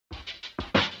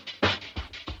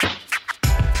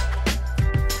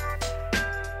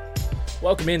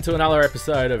Welcome into another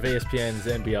episode of ESPN's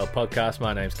NBL podcast.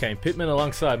 My name's Kane Pittman,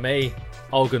 alongside me,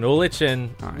 Olga Nulic, and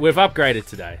we've upgraded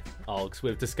today, Olgs.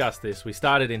 We've discussed this. We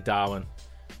started in Darwin.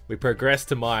 We progressed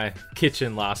to my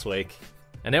kitchen last week,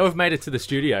 and now we've made it to the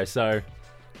studio, so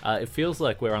it feels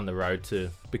like we're on the road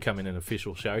to becoming an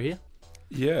official show here.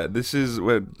 Yeah,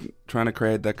 we're trying to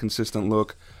create that consistent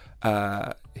look.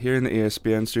 Here in the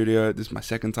ESPN studio, this is my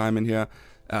second time in here.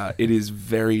 It is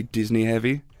very Disney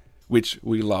heavy, which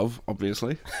we love,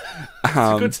 obviously. It's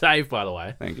a good save, by the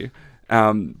way. Thank you.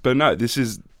 But no,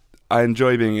 I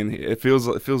enjoy being in here. It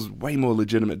feels way more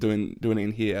legitimate doing it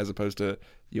in here as opposed to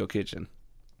your kitchen.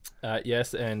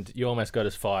 Yes, and you almost got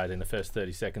us fired in the first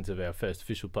 30 seconds of our first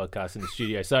official podcast in the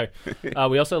studio. So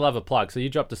we also love a plug. So you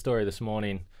dropped a story this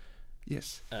morning.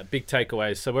 Yes. Big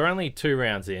takeaways. So we're only 2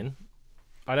 rounds in.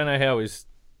 I don't know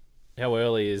how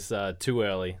early is too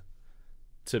early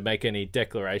to make any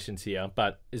declarations here,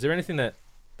 but is there anything that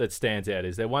stands out?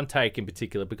 Is there one take in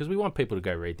particular? Because we want people to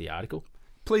go read the article.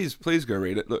 Please go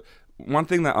read it. Look, one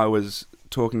thing that I was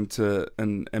talking to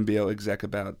an NBL exec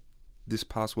about this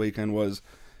past weekend was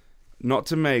not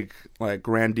to make like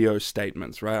grandiose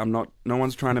statements, right? No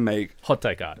one's trying to make hot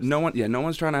take artists. No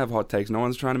one's trying to have hot takes. No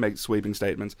one's trying to make sweeping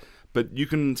statements, but you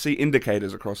can see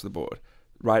indicators across the board,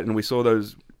 right? And we saw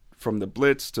those from the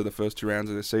Blitz to the first 2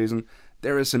 rounds of the season.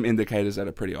 There are some indicators that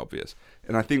are pretty obvious.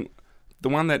 And I think the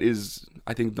one that is,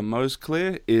 the most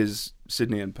clear is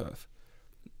Sydney and Perth.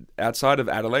 Outside of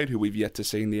Adelaide, who we've yet to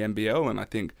see in the NBL, and I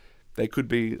think they could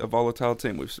be a volatile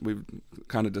team. We've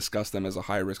kind of discussed them as a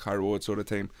high-risk, high-reward sort of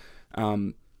team.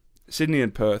 Sydney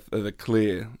and Perth are the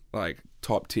clear,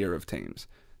 top tier of teams.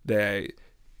 They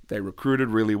recruited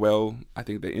really well. I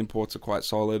think their imports are quite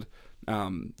solid.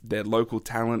 Their local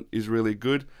talent is really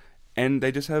good. And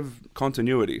they just have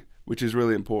continuity, which is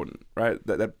really important, right?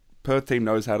 That Perth team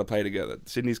knows how to play together.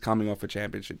 Sydney's coming off a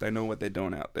championship. They know what they're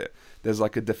doing out there. There's a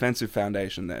defensive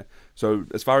foundation there. So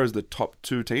as far as the top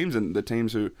 2 teams and the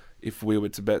teams who, if we were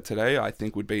to bet today, I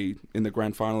think would be in the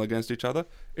grand final against each other,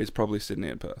 it's probably Sydney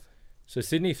and Perth. So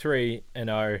Sydney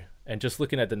 3-0, and just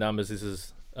looking at the numbers, this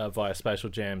is via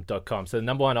spatialjam.com. So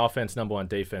number 1 offense, number 1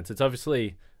 defense. It's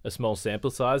obviously a small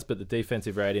sample size, but the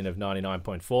defensive rating of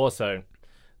 99.4, so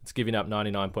it's giving up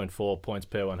 99.4 points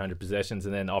per 100 possessions,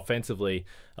 and then offensively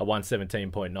a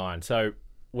 117.9. So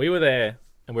we were there,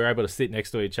 and we were able to sit next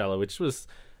to each other, which was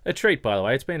a treat, by the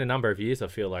way. It's been a number of years, I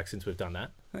feel like, since we've done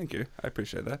that. Thank you. I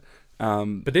appreciate that.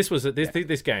 But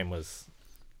this game was...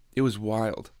 It was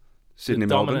wild. Sydney, the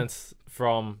dominance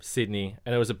from Sydney,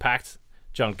 and it was a packed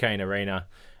John Cain Arena.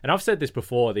 And I've said this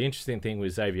before, the interesting thing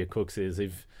with Xavier Cooks is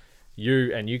if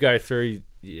you go through...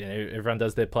 everyone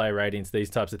does their player ratings, these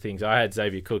types of things. I had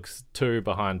Xavier Cooks 2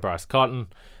 behind Bryce Cotton.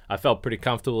 I felt pretty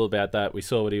comfortable about that. We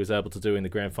saw what he was able to do in the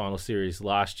grand final series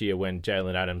last year when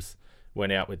Jalen Adams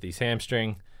went out with his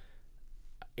hamstring.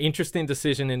 Interesting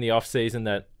decision in the off-season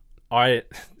that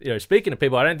speaking to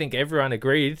people, I don't think everyone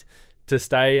agreed to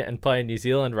stay and play in New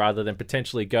Zealand rather than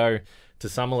potentially go to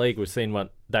Summer League. We've seen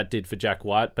what that did for Jack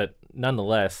White, but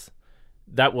nonetheless,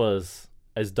 that was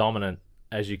as dominant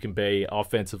as you can be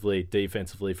offensively,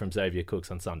 defensively from Xavier Cooks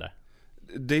on Sunday.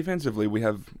 Defensively, we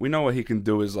know what he can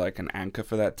do as an anchor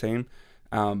for that team.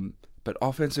 But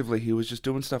offensively, he was just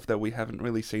doing stuff that we haven't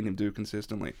really seen him do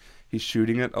consistently. He's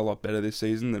shooting it a lot better this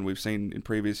season than we've seen in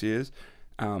previous years.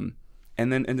 And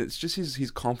it's just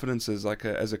his confidence as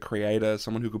as a creator,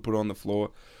 someone who could put it on the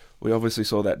floor. We obviously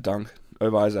saw that dunk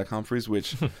over Isaac Humphries,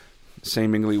 which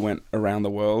seemingly went around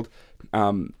the world.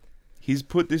 He's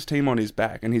put this team on his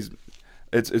back, and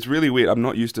It's really weird. I'm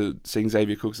not used to seeing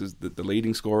Xavier Cooks as the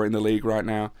leading scorer in the league right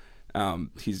now.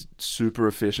 He's super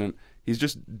efficient. He's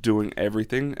just doing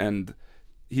everything, and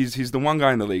he's the one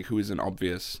guy in the league who is an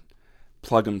obvious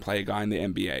plug-and-play guy in the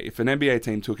NBA. If an NBA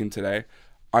team took him today,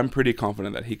 I'm pretty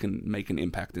confident that he can make an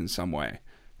impact in some way.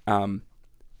 And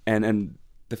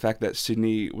the fact that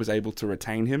Sydney was able to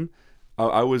retain him,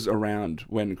 I was around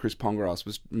when Chris Pongrass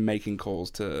was making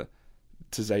calls to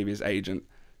Xavier's agent,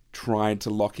 trying to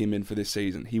lock him in for this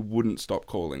season. He wouldn't stop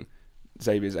calling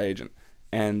Xavier's agent,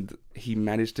 and he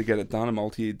managed to get it done, a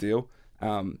multi-year deal.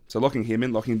 So locking him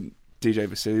in, locking DJ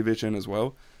Vasiljevic in as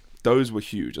well, those were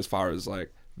huge as far as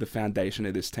the foundation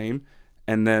of this team.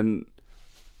 And then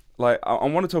I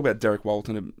want to talk about Derek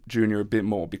Walton Jr. a bit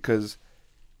more, because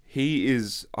he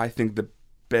is, I think, the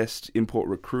best import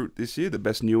recruit this year, the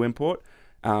best new import.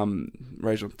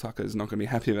 Rachel Tucker is not going to be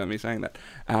happy about me saying that.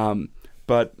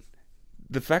 But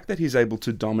the fact that he's able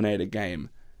to dominate a game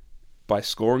by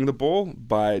scoring the ball,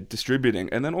 by distributing,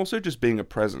 and then also just being a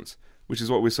presence, which is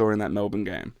what we saw in that Melbourne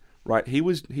game, right? He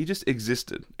just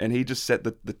existed, and he just set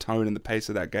the tone and the pace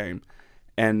of that game.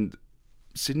 And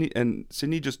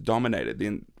Sydney just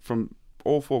dominated from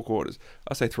all 4 quarters.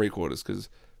 I say 3 quarters because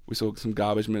we saw some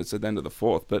garbage minutes at the end of the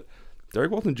 4th. But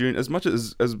Derek Walton Jr., as much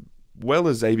as well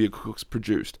as Xavier Cooks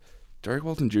produced, Derek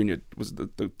Walton Jr. was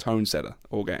the tone setter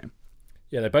all game.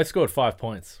 Yeah, they both scored 5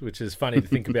 points, which is funny to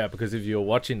think about because if you were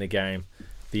watching the game,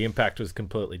 the impact was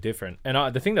completely different.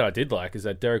 And the thing that I did like is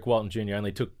that Derek Walton Jr.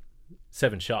 only took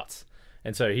 7 shots.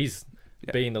 And so he's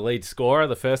being the lead scorer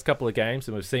the first couple of games,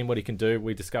 and we've seen what he can do.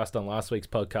 We discussed on last week's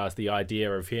podcast the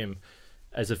idea of him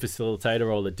as a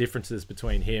facilitator, all the differences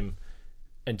between him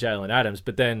and Jalen Adams.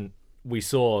 But then we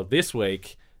saw this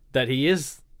week that he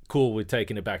is cool with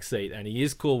taking a back seat, and he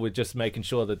is cool with just making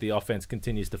sure that the offense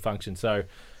continues to function. So,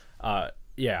 I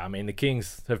mean, the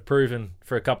Kings have proven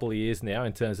for a couple of years now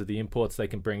in terms of the imports they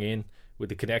can bring in with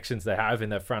the connections they have in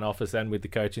their front office and with the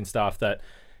coaching staff that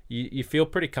you feel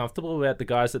pretty comfortable about the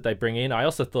guys that they bring in. I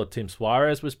also thought Tim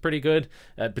Suarez was pretty good,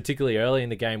 particularly early in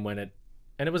the game when it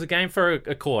was a game for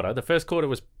a quarter. The first quarter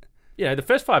was, the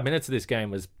first 5 minutes of this game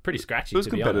was pretty scratchy. It was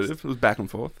to be competitive. honest. It was back and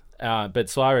forth. But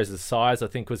Suarez's size, I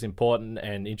think, was important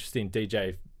and interesting.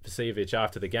 DJ Vasiljevic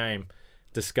after the game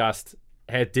discussed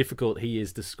how difficult he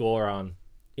is to score on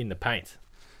in the paint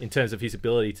in terms of his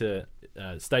ability to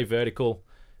stay vertical,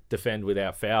 defend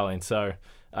without fouling. So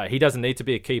he doesn't need to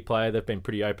be a key player. They've been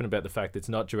pretty open about the fact it's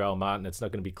not Jarrell Martin. It's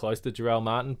not going to be close to Jarrell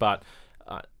Martin. But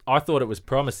I thought it was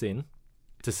promising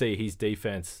to see his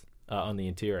defense on the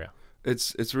interior.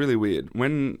 It's really weird.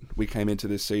 When we came into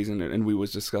this season and we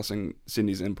was discussing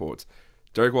Sydney's imports,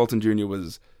 Derek Walton Jr.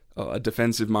 was a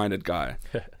defensive-minded guy.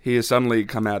 He has suddenly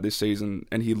come out this season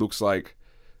and he looks like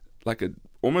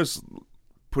almost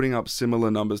putting up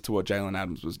similar numbers to what Jalen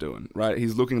Adams was doing, right?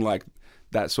 He's looking like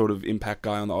that sort of impact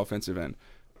guy on the offensive end.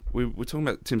 We're talking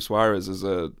about Tim Suarez as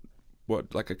a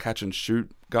catch and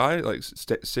shoot guy,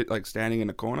 standing in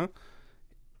a corner.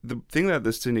 The thing that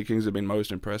the Sydney Kings have been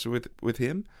most impressed with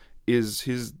him is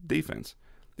his defense,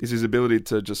 is his ability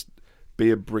to just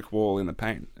be a brick wall in the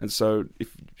paint. And so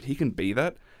if he can be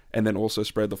that and then also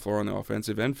spread the floor on the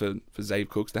offensive end for Xavier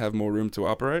Cooks to have more room to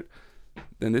operate,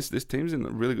 then this team's in a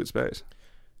really good space.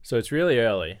 So it's really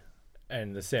early,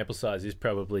 and the sample size is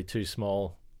probably too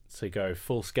small to go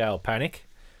full-scale panic.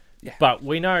 Yeah. But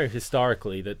we know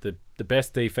historically that the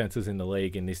best defenses in the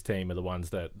league in this team are the ones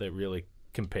that really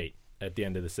compete at the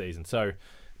end of the season. So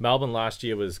Melbourne last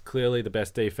year was clearly the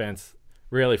best defense,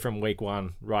 really from week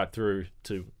 1 right through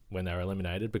to when they were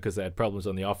eliminated because they had problems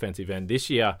on the offensive end. This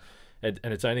year, and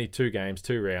it's only 2 games,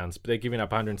 2 rounds, but they're giving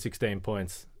up 116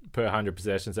 points per 100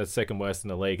 possessions. That's second worst in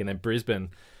the league. And then Brisbane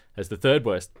has the third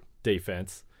worst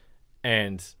defense.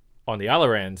 And on the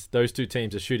other end, those 2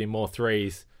 teams are shooting more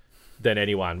threes than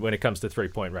anyone when it comes to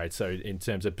three-point rate. So in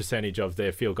terms of percentage of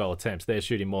their field goal attempts, they're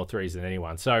shooting more threes than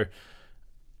anyone. So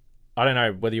I don't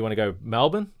know whether you want to go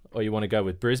Melbourne or you want to go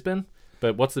with Brisbane,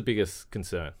 but what's the biggest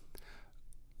concern?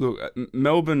 Look,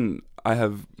 Melbourne I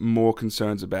have more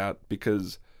concerns about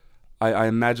because I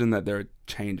imagine that there are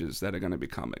changes that are going to be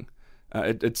coming.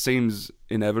 It seems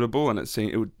inevitable, and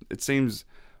it seems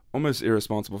almost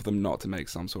irresponsible for them not to make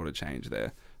some sort of change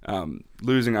there.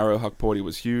 Losing Ariel Huckporty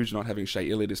was huge. Not having Shea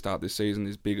Ili to start this season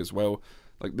is big as well.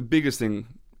 Like, the biggest thing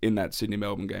in that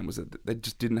Sydney-Melbourne game was that they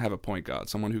just didn't have a point guard,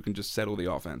 someone who can just settle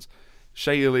the offense.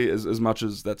 Shea Ili, as much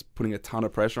as that's putting a ton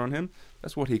of pressure on him,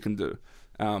 that's what he can do.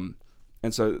 And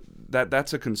so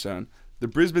that's a concern. The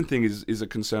Brisbane thing is a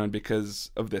concern because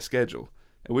of their schedule.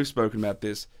 And we've spoken about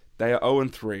this. They are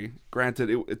 0-3. Granted,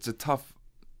 it's a tough,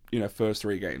 first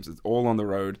 3 games. It's all on the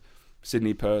road.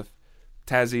 Sydney, Perth,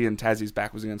 Tassie, and Tassie's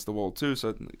back was against the wall too,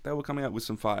 so they were coming out with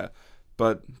some fire.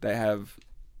 But they have,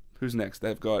 who's next?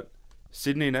 They've got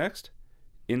Sydney next,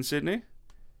 in Sydney,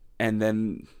 and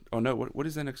then, what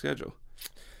is their next schedule?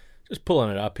 Just pulling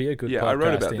it up here. Good. Yeah, I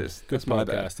wrote about this. Good That's my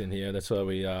bad. podcast in here. That's why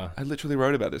we. I literally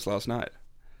wrote about this last night.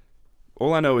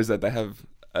 All I know is that they have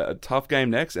a tough game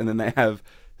next, and then they have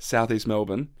Southeast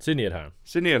Melbourne. Sydney at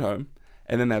home,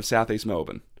 and then they have Southeast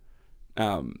Melbourne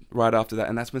right after that.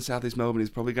 And that's when Southeast Melbourne is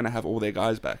probably going to have all their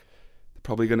guys back. They're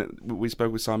probably going to. We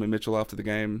spoke with Simon Mitchell after the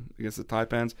game against the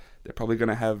Taipans. They're probably going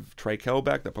to have Trey Kell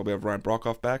back. They'll probably have Ryan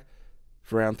Brockhoff back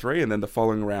for round 3, and then the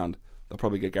following round they'll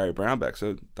probably get Gary Brown back.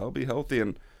 So they'll be healthy,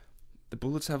 and the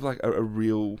Bullets have like a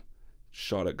real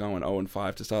shot at going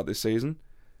 0-5 to start this season.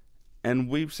 And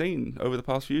we've seen over the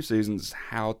past few seasons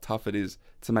how tough it is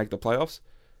to make the playoffs.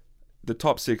 The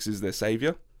top 6 is their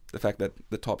savior. The fact that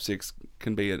the top 6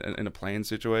 can be in a play-in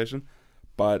situation.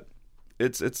 But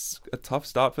it's a tough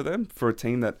start for them, for a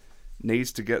team that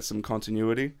needs to get some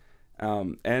continuity.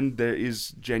 And there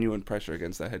is genuine pressure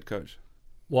against their head coach.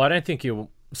 Well, I don't think you...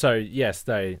 So, yes,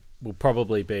 they will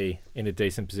probably be in a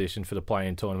decent position for the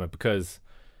play-in tournament because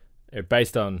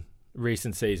based on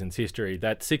recent seasons' history,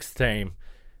 that sixth team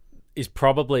is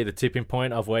probably the tipping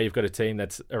point of where you've got a team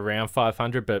that's around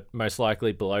 500, but most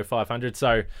likely below 500.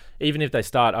 So even if they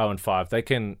start 0-5, they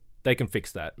can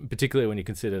fix that, particularly when you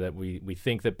consider that we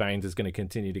think that Baines is going to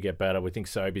continue to get better. We think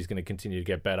Sobey's going to continue to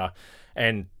get better.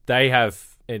 And they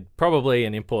have probably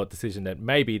an import decision that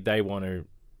maybe they want to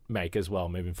make as well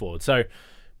moving forward. So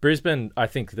Brisbane, I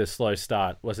think the slow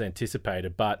start was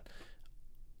anticipated, but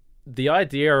the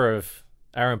idea of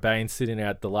Aaron Baines sitting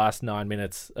out the last 9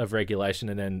 minutes of regulation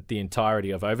and then the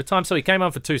entirety of overtime. So he came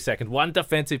on for 2 seconds, one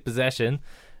defensive possession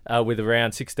with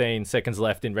around 16 seconds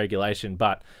left in regulation.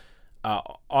 But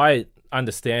I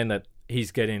understand that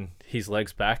he's getting his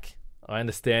legs back. I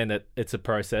understand that it's a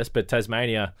process, but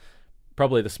Tasmania,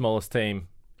 probably the smallest team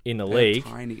in the league.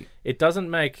 Tiny. It doesn't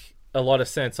make a lot of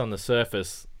sense on the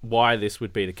surface why this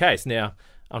would be the case. Now,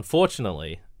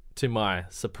 unfortunately, to my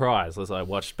surprise, as I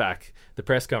watched back the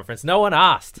press conference, no one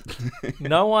asked.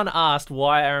 No one asked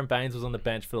why Aaron Baines was on the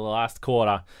bench for the last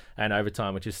quarter and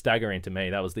overtime, which is staggering to me.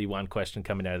 That was the one question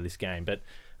coming out of this game. But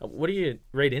what do you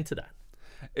read into that?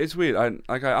 It's weird.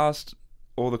 I asked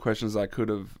all the questions I could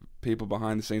of people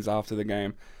behind the scenes after the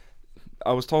game.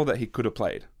 I was told that he could have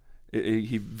played.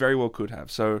 He very well could have.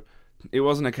 So it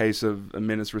wasn't a case of a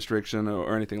minutes restriction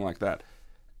or anything like that.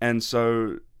 And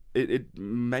so it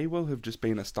may well have just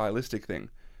been a stylistic thing.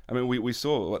 I mean, we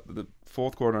saw the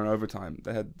fourth quarter and overtime.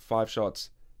 They had 5 shots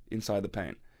inside the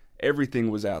paint. Everything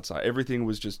was outside. Everything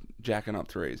was just jacking up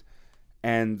threes.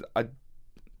 And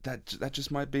that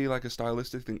just might be like a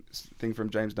stylistic thing from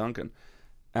James Duncan.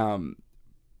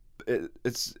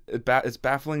 It's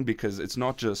baffling because it's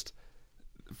not just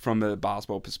from a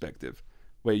basketball perspective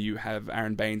where you have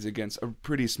Aaron Baines against a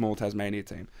pretty small Tasmania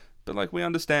team. But like we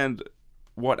understand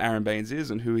what Aaron Baines is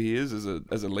and who he is as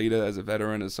a leader, as a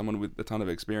veteran, as someone with a ton of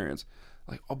experience.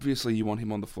 Like obviously you want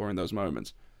him on the floor in those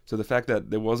moments. So the fact that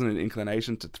there wasn't an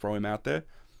inclination to throw him out there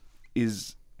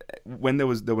is when there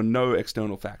were no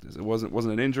external factors. It wasn't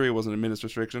an injury, it wasn't a minutes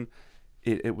restriction.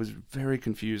 It was very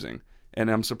confusing. And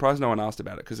I'm surprised no one asked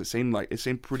about it because it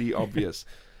seemed pretty obvious.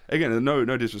 Again,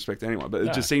 no disrespect to anyone,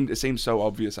 but it seemed so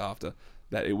obvious after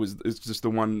that it's just the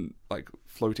one like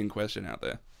floating question out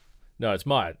there. No, it's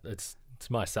my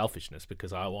selfishness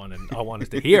because I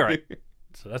wanted to hear it.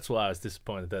 So that's why I was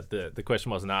disappointed that the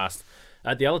question wasn't asked.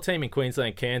 The other team in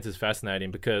Queensland, Cairns, is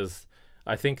fascinating because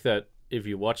I think that if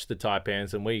you watch the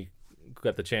Taipans, and we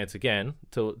got the chance again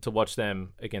to watch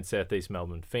them against Southeast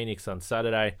Melbourne Phoenix on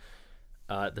Saturday,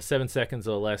 the 7 seconds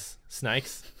or less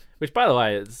Snakes, which by the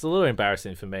way, it's a little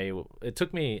embarrassing for me. It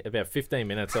took me about 15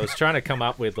 minutes. I was trying to come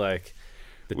up with like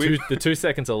the 2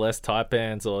 seconds or less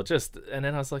Taipans and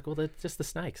then I was like, well, they're just the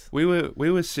Snakes. We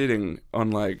were sitting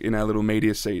on like in our little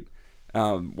media seat,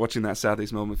 watching that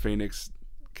Southeast Melbourne Phoenix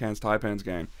Cairns Taipans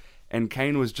game. And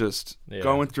Kane was just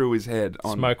going through his head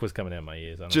on... Smoke was coming out of my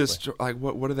ears, honestly. Just, like,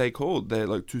 what are they called? They're,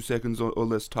 like, 2 seconds or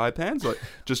less Taipans? Like,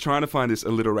 just trying to find this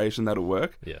alliteration that'll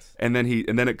work. Yes. And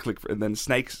then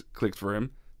Snakes clicked for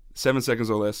him. 7 seconds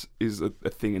or less is a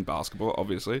thing in basketball,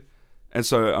 obviously. And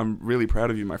so I'm really proud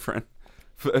of you, my friend,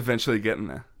 for eventually getting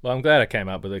there. Well, I'm glad I came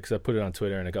up with it because I put it on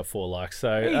Twitter and it got 4 likes.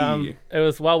 So it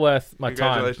was well worth my time.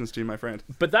 Congratulations to you, my friend.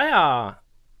 But they are...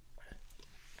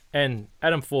 And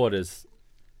Adam Ford is...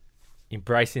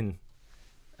 embracing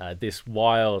this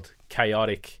wild,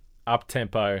 chaotic,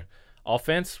 up-tempo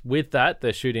offense. With that,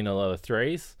 they're shooting a lot of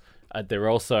threes. They're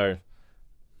also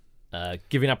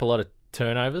giving up a lot of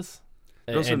turnovers.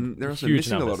 They're also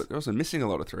missing a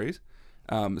lot of threes,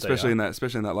 especially in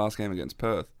that last game against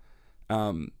Perth.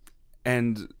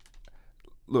 And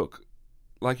look,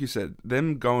 like you said,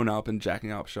 them going up and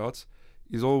jacking up shots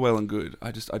is all well and good.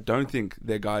 I don't think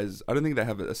they're guys. I don't think they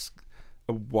have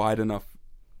a wide enough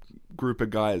group of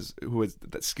guys who is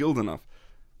that's skilled enough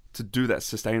to do that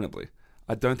sustainably.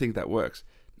 I don't think that works.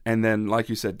 And then, like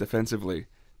you said, defensively,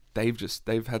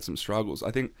 they've had some struggles.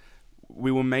 I think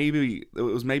it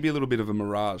was maybe a little bit of a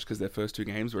mirage because their first 2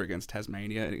 games were against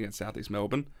Tasmania and against Southeast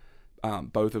Melbourne.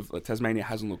 Tasmania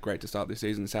hasn't looked great to start this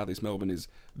season. Southeast Melbourne is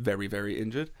very, very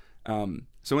injured.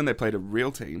 So when they played a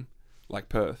real team like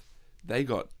Perth, they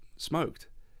got smoked.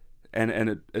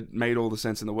 And it made all the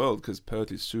sense in the world because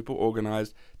Perth is super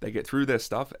organized. They get through their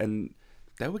stuff, and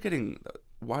they were getting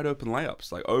wide open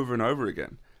layups like over and over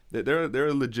again. There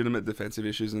are legitimate defensive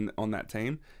issues on that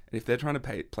team, and if they're trying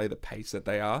to play the pace that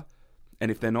they are,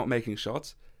 and if they're not making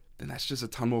shots, then that's just a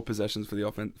ton more possessions for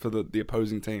the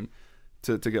opposing team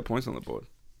to get points on the board.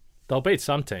 They'll beat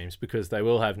some teams because they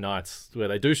will have nights where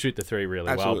they do shoot the 3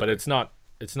 really well, but it's not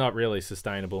really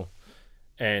sustainable.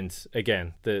 And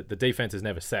again, the defense is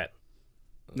never set.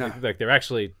 No. Like they're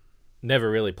actually never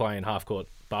really playing half-court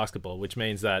basketball, which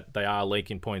means that they are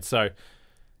leaking points. So,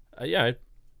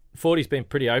 40's been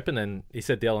pretty open, and he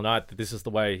said the other night that this is the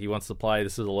way he wants to play.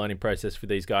 This is a learning process for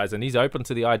these guys, and he's open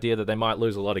to the idea that they might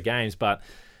lose a lot of games. But,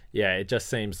 yeah, it just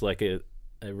seems like a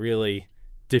really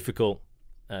difficult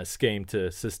scheme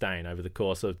to sustain over the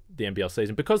course of the NBL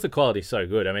season because the quality's so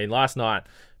good. I mean, last night,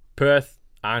 Perth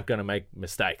aren't going to make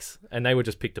mistakes, and they were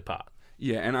just picked apart.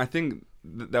 Yeah, and I think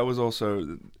that was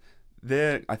also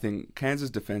I think Kansas'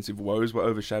 defensive woes were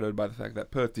overshadowed by the fact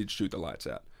that Perth did shoot the lights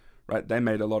out, right? They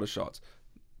made a lot of shots.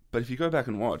 But if you go back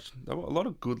and watch, there were a lot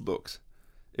of good looks.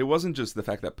 It wasn't just the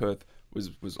fact that Perth was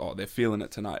they're feeling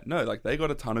it tonight. No, like they got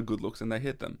a ton of good looks and they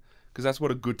hit them because that's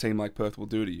what a good team like Perth will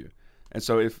do to you. And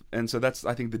so that's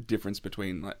I think the difference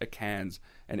between like a Cairns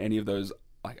and any of those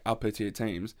like upper tier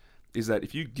teams is that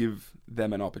if you give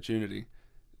them an opportunity,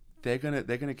 they're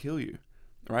gonna kill you,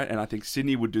 right? And I think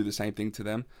Sydney would do the same thing to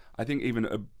them. I think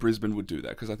even Brisbane would do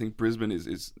that because I think Brisbane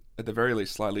is at the very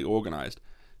least slightly organised.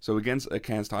 So against a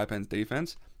Cairns Taipans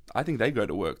defense, I think they go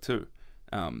to work too.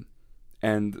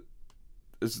 And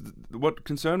what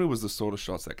concerned me was the sort of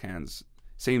shots that Cairns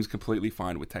seems completely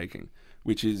fine with taking,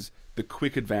 which is the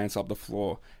quick advance up the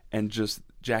floor and just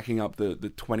jacking up the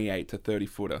 28 to 30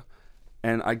 footer.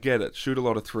 And I get it. Shoot a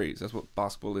lot of threes. That's what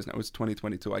basketball is now. It's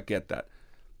 2022. I get that.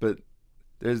 But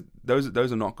those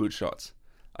are not good shots.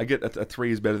 I get a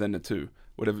 3 is better than a 2.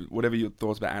 Whatever your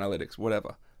thoughts about analytics,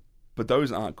 whatever. But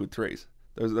those aren't good threes.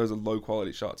 Those are low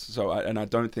quality shots. So I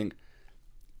don't think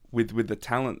with the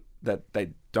talent that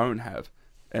they don't have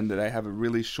and that they have a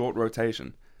really short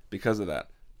rotation because of that,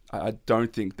 I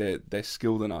don't think they're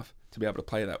skilled enough to be able to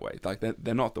play that way. Like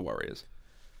they're not the Warriors.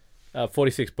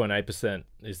 46.8%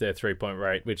 is their 3-point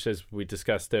rate, which, as we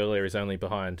discussed earlier, is only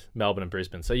behind Melbourne and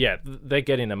Brisbane. So, yeah, they're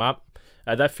getting them up.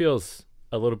 That feels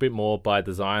a little bit more by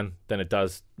design than it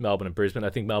does Melbourne and Brisbane. I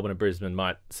think Melbourne and Brisbane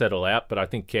might settle out, but I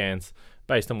think Cairns,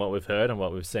 based on what we've heard and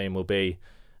what we've seen, will be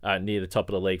near the top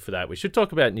of the league for that. We should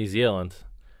talk about New Zealand.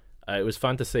 It was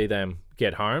fun to see them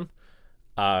get home.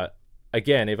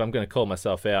 Again, if I'm going to call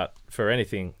myself out for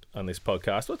anything on this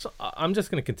podcast, which I'm just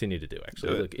going to continue to do,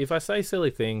 actually. Look, if I say silly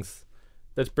things,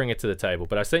 let's bring it to the table.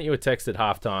 But I sent you a text at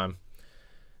halftime,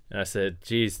 and I said,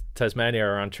 geez, Tasmania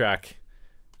are on track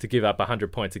to give up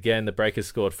 100 points again. The Breakers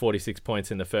scored 46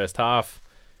 points in the first half.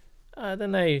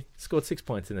 Then they scored 6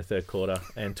 points in the third quarter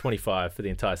and 25 for the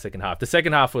entire second half. The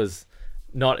second half was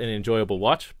not an enjoyable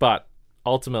watch, but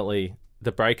ultimately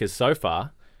the Breakers so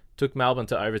far took Melbourne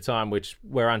to overtime, which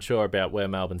we're unsure about where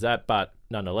Melbourne's at, but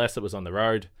nonetheless, it was on the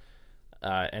road,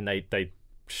 and they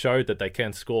showed that they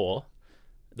can score.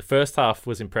 The first half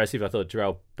was impressive. I thought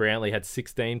Jarrell Brantley had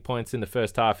 16 points in the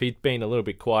first half. He'd been a little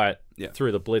bit quiet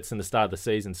through the blitz in the start of the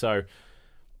season, so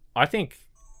I think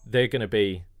they're going to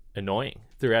be annoying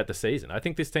throughout the season. I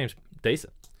think this team's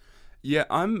decent. Yeah,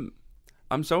 I'm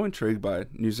so intrigued by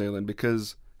New Zealand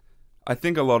because I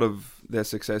think a lot of their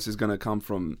success is going to come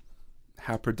from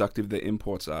how productive their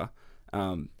imports are,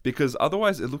 because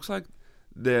otherwise it looks like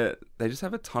they just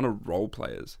have a ton of role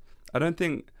players. I don't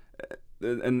think,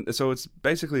 and so it's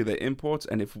basically their imports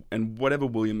and whatever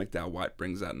William McDowell-White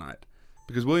brings that night,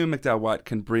 because William McDowell-White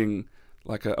can bring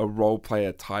like a role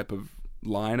player type of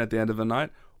line at the end of the night,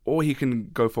 or he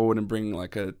can go forward and bring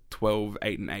like a 12,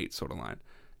 8 and 8 sort of line.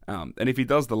 And if he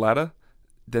does the latter,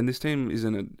 then this team is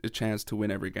in a chance to win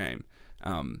every game.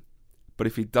 But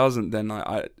if he doesn't, then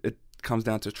it comes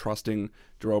down to trusting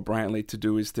Jarrell Brantley to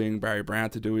do his thing, Barry Brown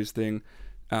to do his thing,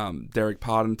 Derek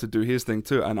Pardon to do his thing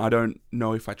too. And I don't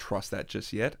know if I trust that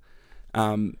just yet.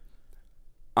 I'm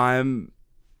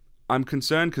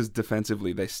concerned because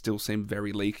defensively they still seem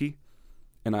very leaky,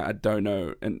 and I don't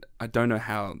know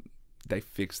how they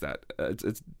fix that.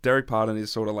 It's Derek Pardon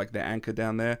is sort of like their anchor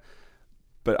down there,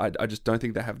 but I just don't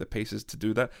think they have the pieces to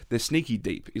do that. They're sneaky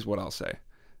deep, is what I'll say.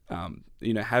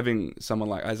 Having someone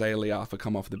like Isaiah Liafa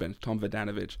come off the bench, Tom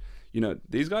Vodanovich,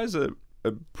 these guys are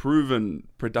proven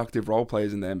productive role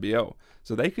players in the NBL.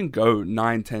 So they can go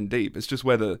 9-10 deep. It's just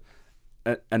whether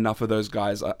enough of those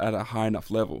guys are at a high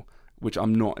enough level, which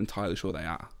I'm not entirely sure they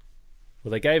are.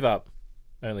 Well, they gave up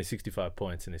only 65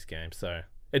 points in this game, so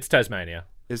it's Tasmania.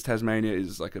 Tasmania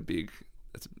is like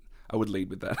I would lead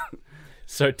with that.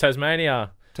 So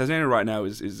Tasmania right now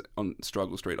is on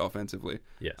struggle street offensively.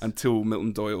 Yes. Until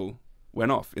Milton Doyle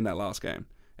went off in that last game,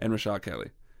 and Rashard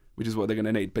Kelly, which is what they're going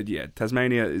to need. But yeah,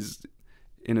 Tasmania is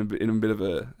in a bit of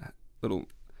a little.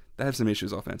 They have some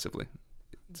issues offensively,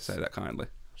 to say that kindly.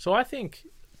 So I think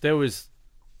there was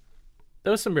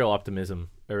some real optimism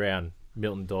around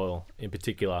Milton Doyle in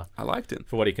particular. I liked him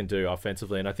for what he can do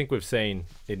offensively, and I think we've seen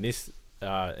in this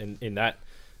in that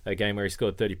game where he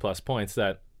scored 30 plus points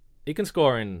that he can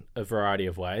score in a variety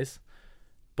of ways.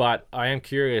 But I am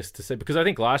curious to see, because I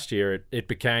think last year it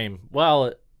became,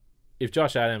 well, if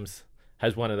Josh Adams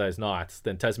has one of those nights,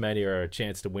 then Tasmania are a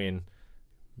chance to win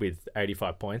with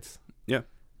 85 points. Yeah.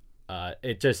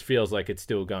 It just feels like it's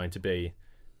still going to be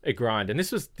a grind. And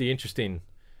this was the interesting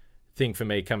thing for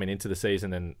me coming into the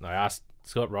season. And I asked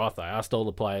Scott Roth, I asked all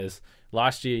the players.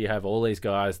 Last year, you have all these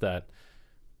guys that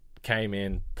came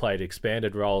in, played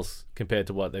expanded roles compared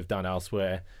to what they've done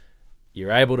elsewhere.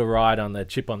 You're able to ride on the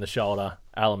chip on the shoulder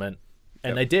element.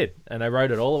 And they did. And they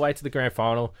rode it all the way to the grand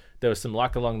final. There was some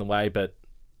luck along the way, but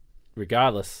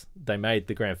regardless, they made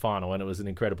the grand final, and it was an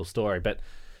incredible story. But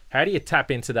how do you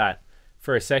tap into that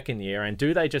for a second year? And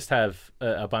do they just have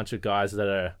a bunch of guys that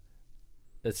are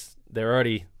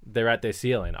they're at their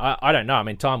ceiling? I don't know. I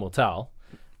mean, time will tell.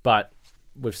 But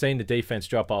we've seen the defense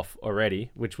drop off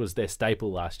already, which was their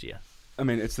staple last year. I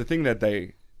mean, it's the thing that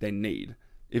they need.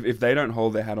 If they don't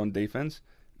hold their hat on defense,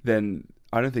 then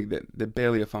I don't think that they're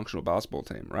barely a functional basketball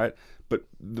team, right? But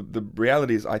the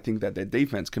reality is, I think that their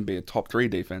defense can be a top 3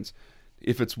 defense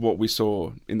if it's what we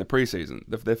saw in the preseason.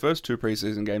 Their first 2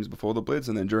 preseason games before the Blitz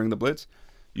and then during the Blitz,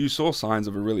 you saw signs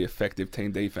of a really effective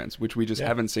team defense, which we just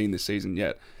haven't seen this season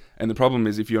yet. And the problem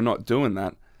is, if you're not doing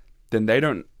that, then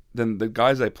the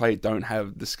guys they play don't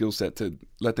have the skill set to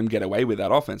let them get away with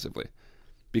that offensively.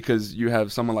 Because you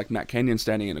have someone like Matt Kenyon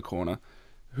standing in a corner,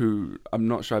 who I'm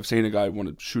not sure I've seen a guy want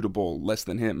to shoot a ball less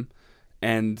than him.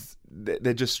 And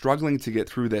they're just struggling to get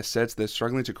through their sets. They're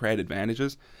struggling to create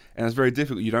advantages. And it's very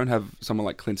difficult. You don't have someone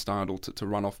like Clint Steindl to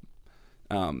run off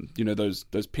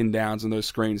those pin downs and those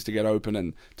screens to get open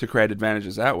and to create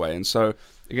advantages that way. And so,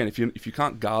 again, if you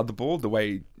can't guard the ball the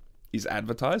way is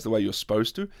advertised, the way you're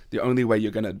supposed to, the only way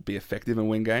you're going to be effective and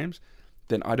win games,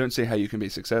 then I don't see how you can be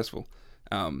successful.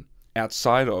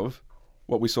 Outside of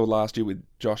what we saw last year with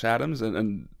Josh Adams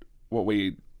and what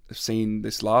we have seen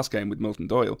this last game with Milton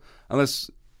Doyle,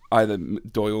 unless either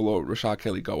Doyle or Rashard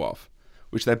Kelly go off,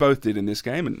 which they both did in this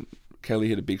game, and Kelly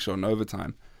hit a big shot in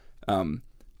overtime.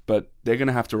 But they're going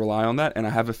to have to rely on that, and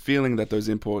I have a feeling that those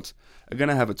imports are going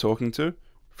to have a talking to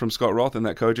from Scott Roth and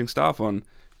that coaching staff on,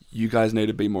 you guys need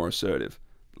to be more assertive.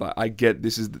 Like, I get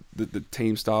this is the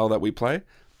team style that we play,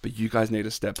 but you guys need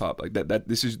to step up. Like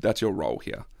that's your role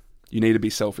here. You need to be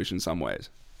selfish in some ways.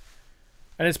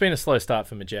 And it's been a slow start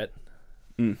for Majet.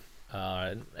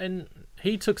 And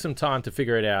he took some time to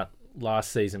figure it out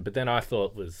last season, but then I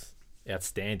thought was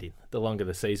outstanding the longer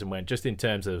the season went, just in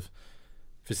terms of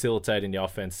facilitating the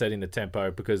offense, setting the tempo,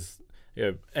 because,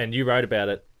 and you wrote about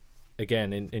it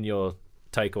again in your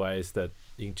takeaways that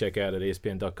you can check out at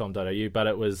espn.com.au, but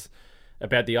it was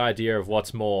about the idea of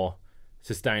what's more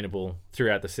sustainable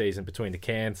throughout the season between the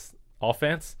Cairns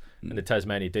offense and the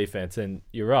Tasmania defense. And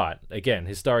you're right. Again,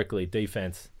 historically,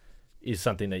 defense is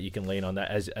something that you can lean on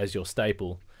that as your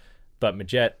staple. But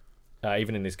Majet,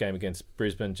 even in this game against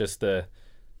Brisbane, just the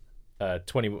he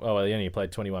only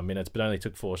played 21 minutes, but only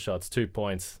took 4 shots, 2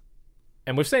 points.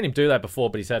 And we've seen him do that before,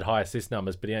 but he's had high assist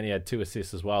numbers, but he only had 2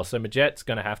 assists as well. So Majet's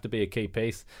going to have to be a key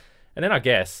piece. And then I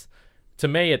guess, to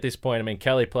me at this point, I mean,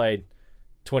 Kelly played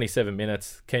 27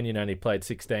 minutes. Kenyon only played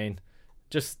 16.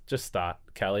 Just start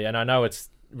Kelly. And I know it's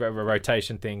a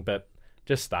rotation thing, but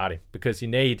just start him, because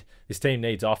this team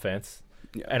needs offense.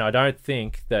 Yeah. And I don't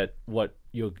think that what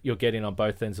you're getting on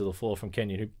both ends of the floor from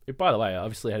Kenyon, who by the way,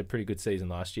 obviously had a pretty good season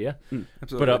last year.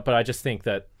 Absolutely. But I just think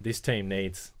that this team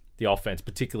needs the offense,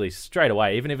 particularly straight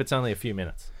away, even if it's only a few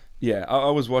minutes. Yeah,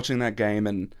 I was watching that game,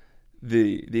 and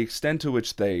the extent to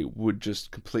which they would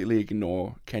just completely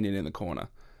ignore Kenyon in the corner.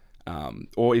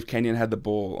 Or if Kenyon had the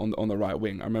ball on the right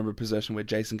wing. I remember a possession where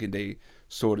Jason Kandee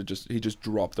he just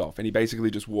dropped off, and he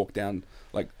basically just walked down,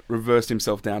 like reversed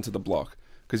himself down to the block,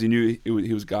 because he knew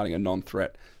he was guarding a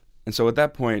non-threat. And so at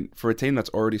that point, for a team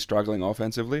that's already struggling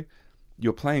offensively,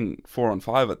 you're playing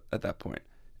 4-on-5 at that point,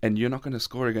 and you're not going to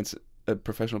score against a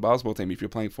professional basketball team if you're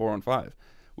playing 4-on-5.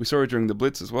 We saw it during the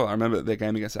Blitz as well. I remember their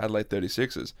game against Adelaide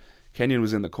 36ers. Kenyon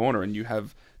was in the corner, and you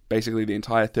have basically the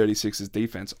entire 36ers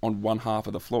defense on one half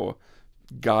of the floor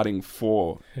guarding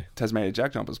 4 Tasmania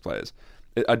Jack Jumpers players.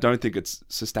 I don't think it's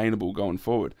sustainable going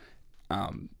forward.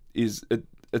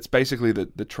 It's basically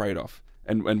the trade-off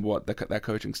and what that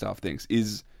coaching staff thinks.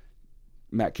 Is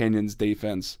Matt Kenyon's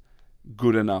defense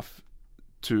good enough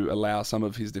to allow some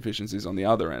of his deficiencies on the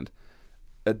other end?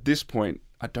 At this point,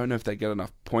 I don't know if they get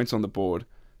enough points on the board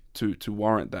to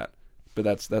warrant that. But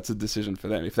that's a decision for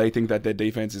them. If they think that their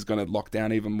defense is going to lock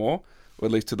down even more, or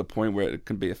at least to the point where it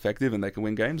can be effective and they can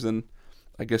win games, then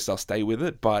I guess they'll stay with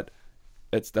it. But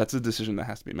that's a decision that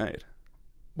has to be made.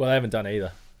 Well, they haven't done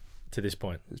either to this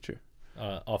point. It's true.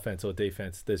 Offense or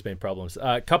defense, there's been problems.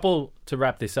 A couple to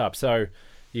wrap this up. So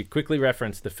You quickly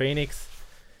referenced the Phoenix.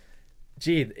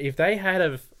 Gee, if they had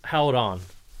have held on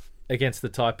against the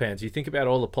Taipans, you think about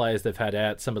all the players they've had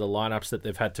out, some of the lineups that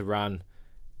they've had to run.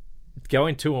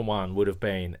 Going 2-1 would have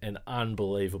been an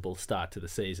unbelievable start to the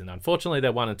season. Unfortunately,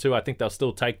 they're 1-2. I think they'll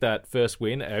still take that first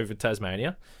win over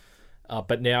Tasmania.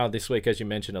 But now this week, as you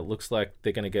mentioned, it looks like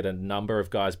they're going to get a number of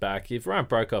guys back. If Ryan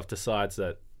Brokoff decides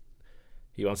that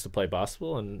he wants to play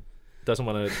basketball and doesn't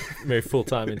want to move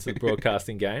full-time into the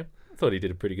broadcasting game, I thought he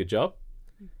did a pretty good job.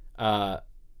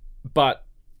 But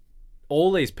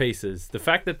all these pieces, the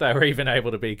fact that they were even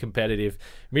able to be competitive,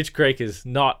 Mitch Creek is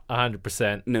not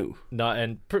 100%. No.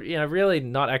 Really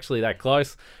not actually that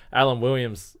close. Alan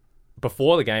Williams,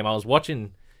 before the game, I was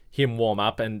watching him warm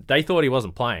up, and they thought he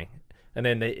wasn't playing. And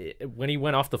then when he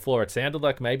went off the floor, it sounded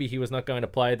like maybe he was not going to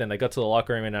play. Then they got to the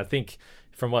locker room, and I think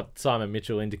from what Simon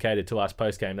Mitchell indicated to us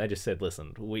post-game, they just said,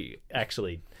 listen, we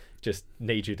actually just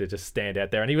need you to just stand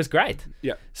out there. And he was great.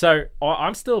 Yeah. So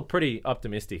I'm still pretty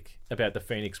optimistic about the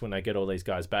Phoenix when they get all these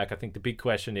guys back. I think the big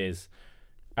question is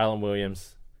Alan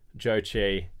Williams, Joe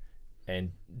Chi,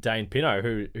 and Dane Pino,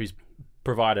 who's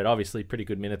provided obviously pretty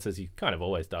good minutes as he kind of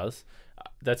always does.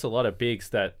 That's a lot of bigs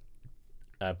that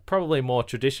are probably more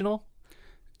traditional.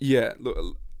 Yeah,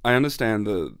 look, I understand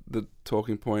the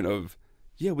talking point of,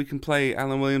 yeah, we can play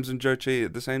Alan Williams and Joe Chi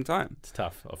at the same time. It's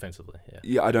tough offensively. Yeah.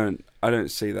 Yeah, I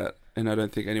don't see that, and I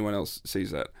don't think anyone else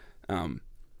sees that.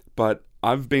 But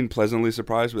I've been pleasantly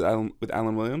surprised with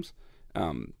Alan Williams.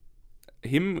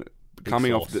 Him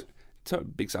coming off the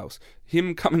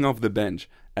bench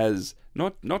as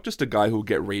not just a guy who'll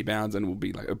get rebounds and will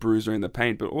be like a bruiser in the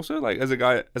paint, but also like as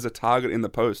a target in the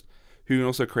post who can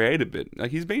also create a bit. Like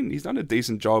he's done a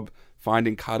decent job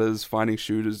finding cutters, finding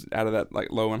shooters out of that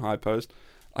like low and high post.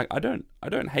 Like I don't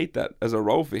hate that as a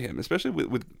role for him, especially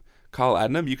with Kyle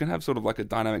Adnam. You can have sort of like a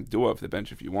dynamic duo off the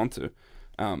bench if you want to.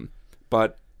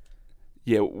 But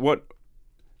yeah,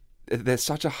 they're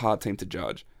such a hard team to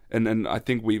judge, and I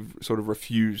think we've sort of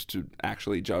refused to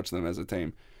actually judge them as a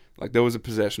team. Like there was a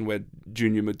possession where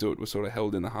Junior Madut was sort of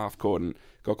held in the half court and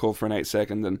got called for an 8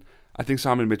 second, and I think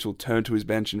Simon Mitchell turned to his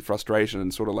bench in frustration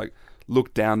and sort of like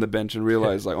looked down the bench and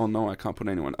realized like, oh no, I can't put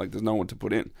anyone, like there's no one to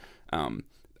put in.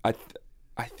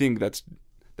 I think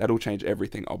that'll change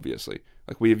everything. Obviously,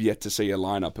 like we have yet to see a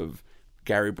lineup of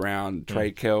Gary Brown,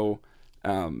 Trey Kell,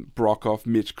 Brokoff,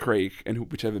 Mitch Creek, and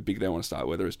whichever big they want to start,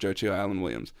 whether it's Joe Chi or Alan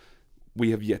Williams.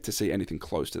 We have yet to see anything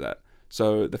close to that.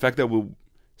 So the fact that we'll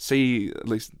see at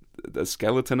least the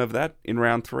skeleton of that in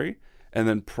round 3, and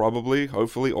then probably,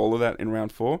 hopefully, all of that in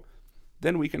round 4,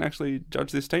 then we can actually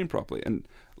judge this team properly. And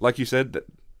like you said, that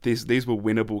these were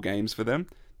winnable games for them.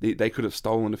 They could have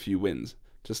stolen a few wins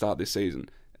to start this season.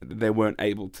 They weren't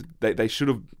able to. They should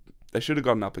have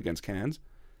gotten up against Cairns.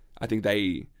 I think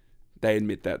they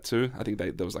admit that too. I think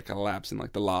there was like a lapse in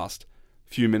like the last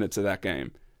few minutes of that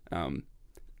game.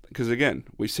 Because again,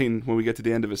 we've seen when we get to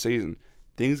the end of a season,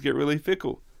 things get really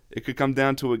fickle. It could come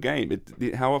down to a game.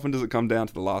 How often does it come down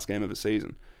to the last game of a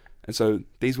season? And so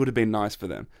these would have been nice for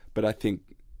them. But I think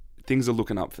things are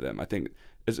looking up for them. I think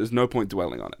there's no point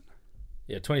dwelling on it.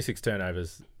 Yeah, 26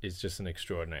 turnovers is just an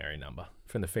extraordinary number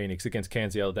from the Phoenix against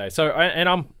Cairns the other day. So, and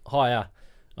I'm higher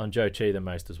on Joe Chi than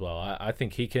most as well. I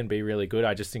think he can be really good.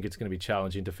 I just think it's going to be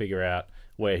challenging to figure out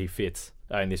where he fits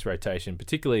in this rotation,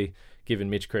 particularly given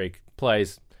Mitch Creek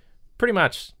plays pretty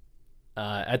much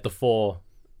at the 4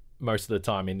 most of the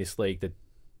time in this league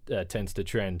that tends to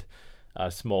trend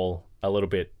small a little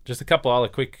bit. Just a couple other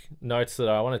quick notes that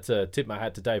I wanted to tip my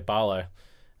hat to Dave Barlow.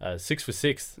 6 for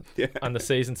 6 on the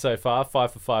season so far,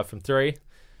 5 for 5 from 3.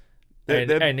 Their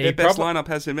best lineup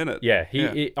has him in it. Yeah,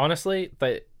 he honestly,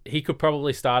 he could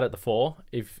probably start at the 4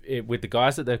 with the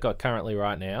guys that they've got currently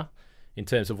right now, in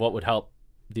terms of what would help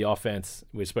the offense.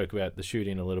 We spoke about the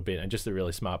shooting a little bit, and just a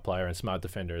really smart player and smart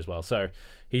defender as well. So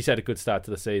he's had a good start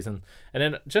to the season. And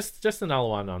then just another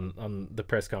one on the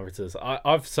press conferences.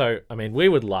 We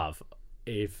would love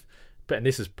and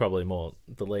this is probably more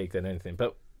the league than anything,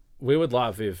 but we would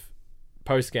love if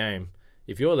post-game,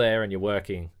 if you're there and you're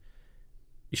working,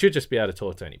 you should just be able to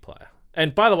talk to any player.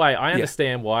 And by the way, I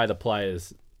understand why the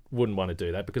players wouldn't want to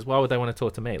do that, because why would they want to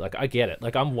talk to me? Like, I get it.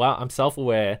 Like, I'm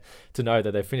self-aware to know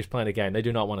that they've finished playing a game. They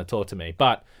do not want to talk to me,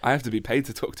 but I have to be paid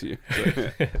to talk to you.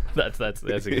 that's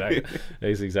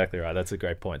exactly right. That's a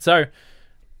great point. So,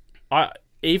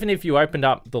 even if you opened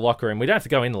up the locker room, we don't have to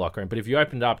go in the locker room, but if you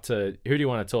opened up to who do you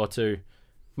want to talk to,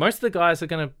 most of the guys are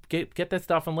going to get their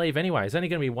stuff and leave anyway. It's only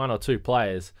going to be 1 or 2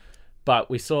 players. But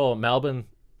we saw Melbourne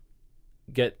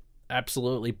get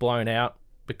absolutely blown out,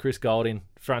 but Chris Goulding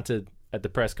fronted at the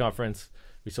press conference.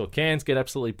 We saw Cairns get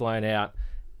absolutely blown out,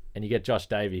 and you get Josh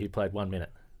Davey, who played 1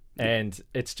 minute. And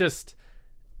it's just,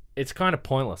 it's kind of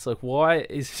pointless. Like, why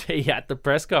is he at the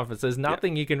press conference? There's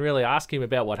nothing you can really ask him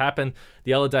about what happened.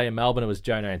 The other day in Melbourne, it was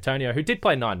Jonah Antonio, who did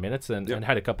play 9 minutes and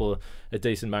had a couple of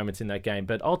decent moments in that game.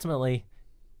 But ultimately,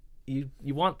 you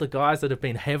want the guys that have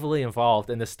been heavily involved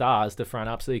and the stars to front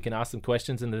up so you can ask them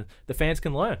questions and the fans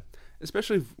can learn.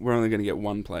 Especially if we're only going to get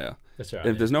one player. That's right.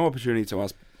 If there's no opportunity to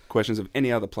ask questions of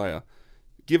any other player,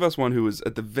 give us one who was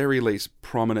at the very least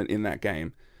prominent in that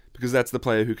game, because that's the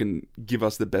player who can give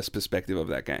us the best perspective of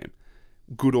that game,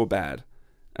 good or bad.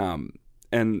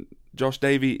 And Josh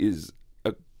Davey is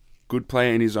a good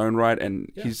player in his own right,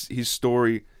 and his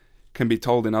story can be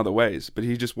told in other ways, but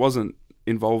he just wasn't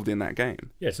involved in that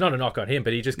game. Yeah, it's not a knock on him,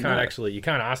 but he just can't you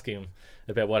can't ask him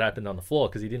about what happened on the floor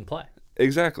because he didn't play.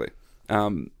 Exactly.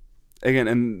 Again,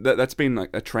 and that's been like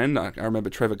a trend. I remember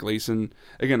Trevor Gleeson.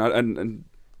 Again, and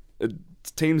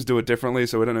teams do it differently,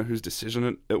 so we don't know whose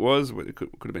decision it was. It could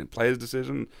have been a player's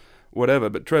decision, whatever.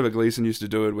 But Trevor Gleeson used to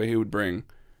do it where he would bring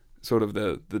sort of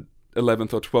the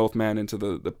 11th or 12th man into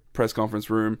the press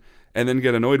conference room and then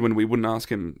get annoyed when we wouldn't ask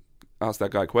that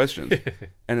guy questions.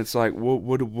 And it's like,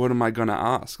 what am I going to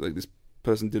ask? Like, this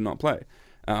person did not play.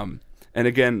 And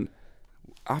again,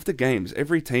 after games,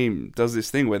 every team does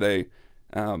this thing where they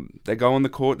go on the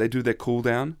court, they do their cool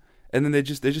down, and then they're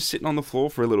just sitting on the floor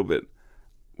for a little bit.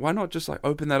 Why not just like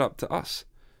open that up to us,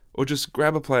 or just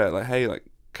grab a player like, hey, like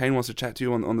Kane wants to chat to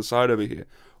you on the side over here.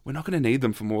 We're not going to need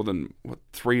them for more than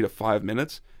 3 to 5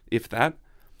 minutes, if that.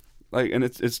 Like, and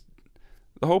it's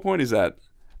the whole point is that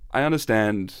I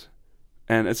understand,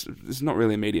 and it's not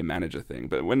really a media manager thing,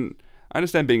 but when I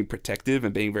understand being protective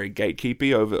and being very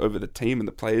gatekeepy over the team and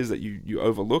the players that you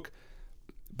overlook,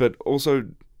 but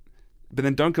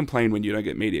then don't complain when you don't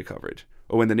get media coverage,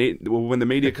 or when the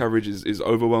media coverage is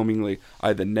overwhelmingly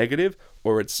either negative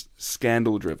or it's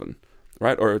scandal driven,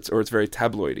 right? Or it's very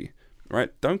tabloidy,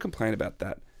 right? Don't complain about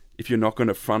that if you're not going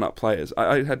to front up players.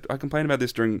 I complained about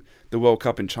this during the World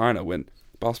Cup in China when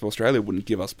Basketball Australia wouldn't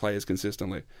give us players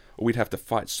consistently, or we'd have to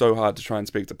fight so hard to try and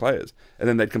speak to players, and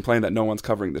then they'd complain that no one's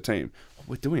covering the team.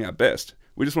 We're doing our best.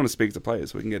 We just want to speak to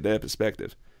players so we can get their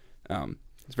perspective.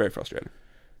 It's very frustrating.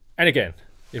 And again,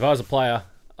 if I was a player,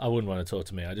 I wouldn't want to talk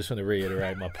to me. I just want to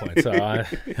reiterate my point. So I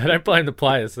don't blame the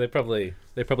players. They're probably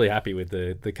happy with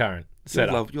the current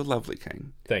setup. You're lovely,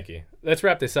 Kane. Thank you. Let's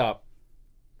wrap this up.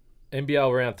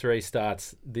 NBL Round 3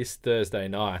 starts this Thursday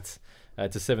night.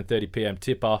 It's a 7:30 p.m.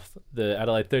 tip-off. The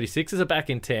Adelaide 36ers are back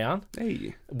in town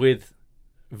with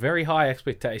very high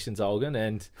expectations, Olgun,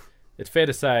 and it's fair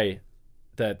to say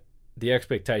that the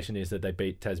expectation is that they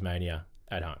beat Tasmania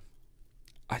at home.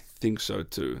 I think so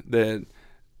too. They're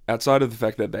outside of the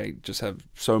fact that they just have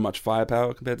so much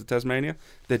firepower compared to Tasmania,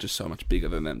 they're just so much bigger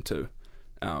than them too.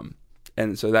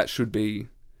 And so that should be,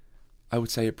 I would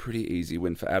say, a pretty easy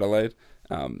win for Adelaide.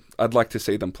 I'd like to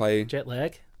see them play. Jet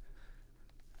lag?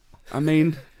 I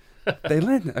mean, they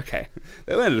landed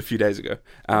a few days ago.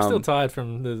 I'm still tired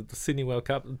from the Sydney World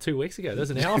Cup 2 weeks ago. That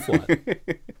was an hour flight.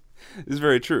 It's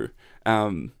very true.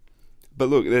 But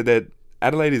look,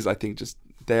 Adelaide is, I think,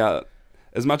 they are,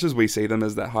 as much as we see them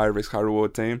as that high risk, high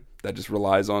reward team that just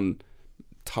relies on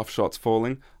tough shots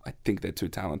falling, I think they're too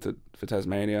talented for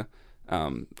Tasmania.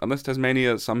 Unless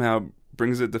Tasmania somehow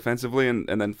brings it defensively and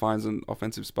then finds an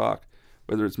offensive spark,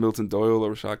 whether it's Milton Doyle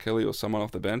or Rashard Kelly or someone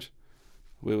off the bench,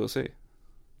 we will see.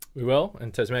 We will,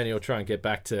 and Tasmania will try and get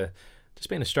back to just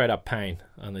being a straight-up pain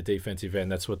on the defensive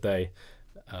end. That's what they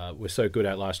were so good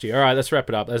at last year. All right, let's wrap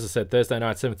it up. As I said, Thursday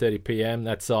night, 7:30 p.m.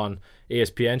 That's on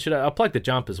ESPN. I'll plug the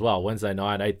jump as well. Wednesday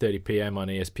night, 8:30 p.m. on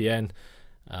ESPN.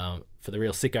 For the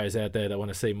real sickos out there that want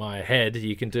to see my head,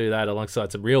 you can do that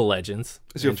alongside some real legends.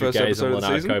 It's your first episode of the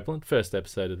season? Copeland. First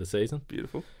episode of the season.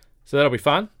 Beautiful. So that'll be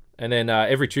fun. And then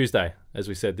every Tuesday, as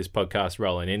we said, this podcast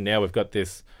rolling in. Now we've got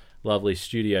this lovely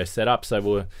studio set up, so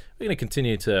we're going to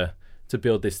continue to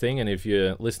build this thing. And if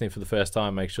you're listening for the first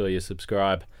time, make sure you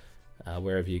subscribe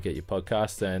wherever you get your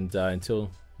podcasts. And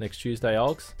until next Tuesday,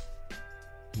 Olgs,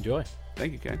 enjoy.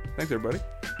 Thank you, Kane. Thanks, everybody.